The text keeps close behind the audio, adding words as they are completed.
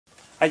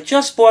I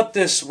just bought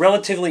this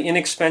relatively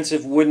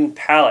inexpensive wooden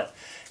pallet,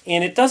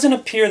 and it doesn't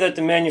appear that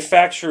the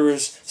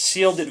manufacturers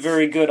sealed it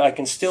very good. I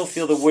can still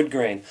feel the wood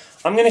grain.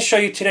 I'm going to show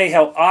you today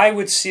how I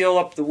would seal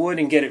up the wood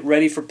and get it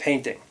ready for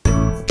painting.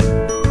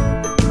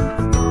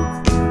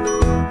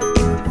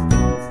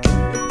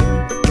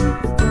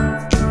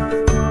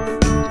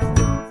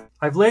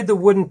 I've laid the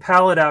wooden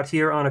pallet out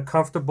here on a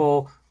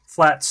comfortable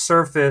flat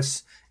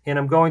surface, and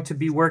I'm going to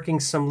be working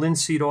some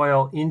linseed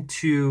oil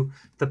into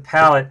the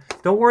palette.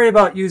 Don't worry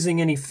about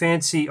using any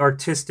fancy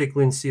artistic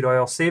linseed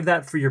oil. Save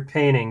that for your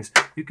paintings.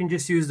 You can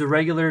just use the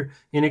regular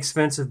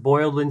inexpensive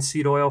boiled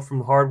linseed oil from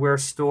the hardware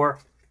store.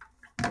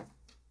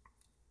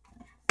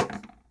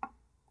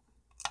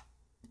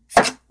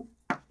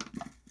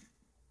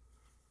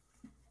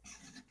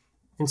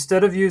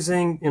 Instead of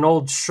using an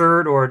old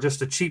shirt or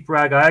just a cheap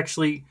rag, I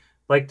actually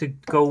like to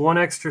go one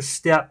extra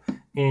step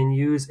and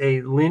use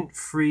a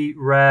lint-free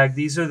rag.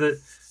 These are the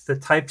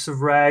types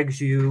of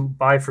rags you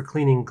buy for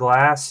cleaning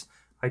glass.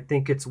 I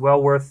think it's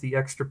well worth the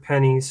extra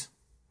pennies.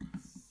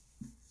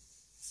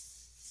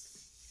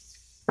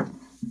 I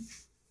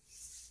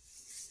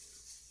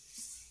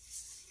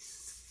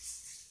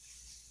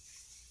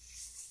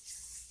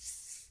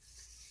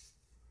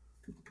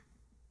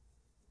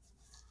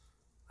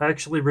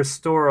actually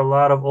restore a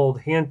lot of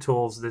old hand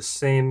tools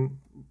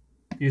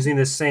using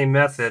this same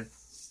method.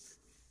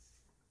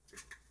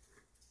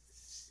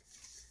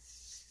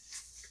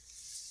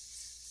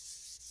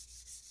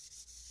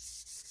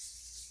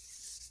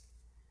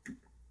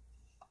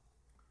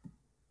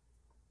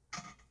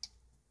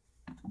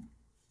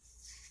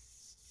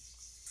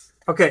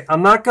 Okay,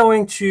 I'm not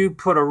going to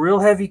put a real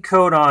heavy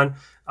coat on.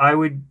 I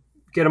would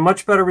get a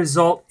much better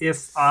result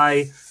if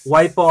I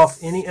wipe off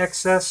any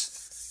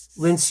excess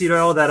linseed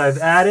oil that I've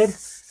added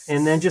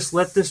and then just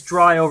let this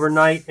dry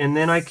overnight, and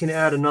then I can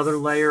add another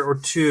layer or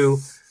two.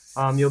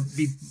 You'll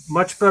be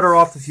much better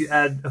off if you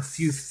add a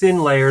few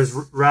thin layers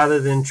rather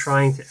than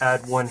trying to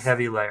add one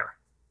heavy layer.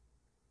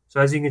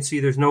 So as you can see,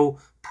 there's no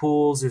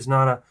pools, there's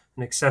not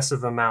an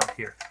excessive amount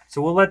here.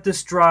 So we'll let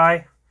this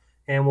dry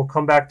and we'll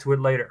come back to it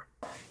later.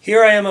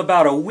 Here I am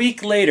about a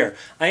week later.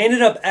 I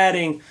ended up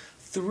adding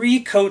 3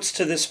 coats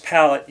to this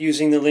palette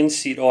using the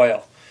linseed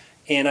oil.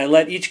 And I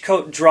let each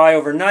coat dry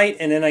overnight,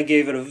 and then I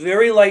gave it a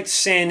very light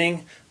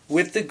sanding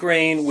with the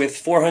grain with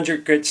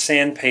 400 grit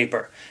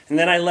sandpaper. And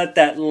then I let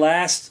that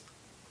last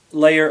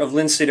layer of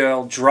linseed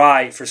oil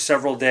dry for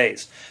several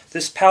days.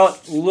 This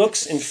palette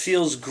looks and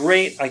feels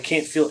great. I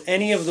can't feel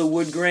any of the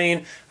wood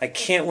grain. I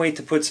can't wait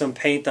to put some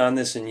paint on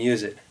this and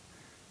use it.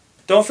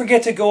 Don't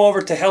forget to go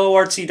over to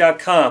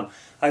helloartsy.com.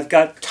 I've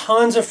got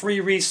tons of free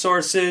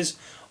resources,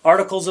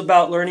 articles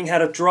about learning how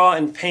to draw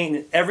and paint,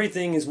 and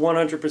everything is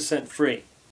 100% free.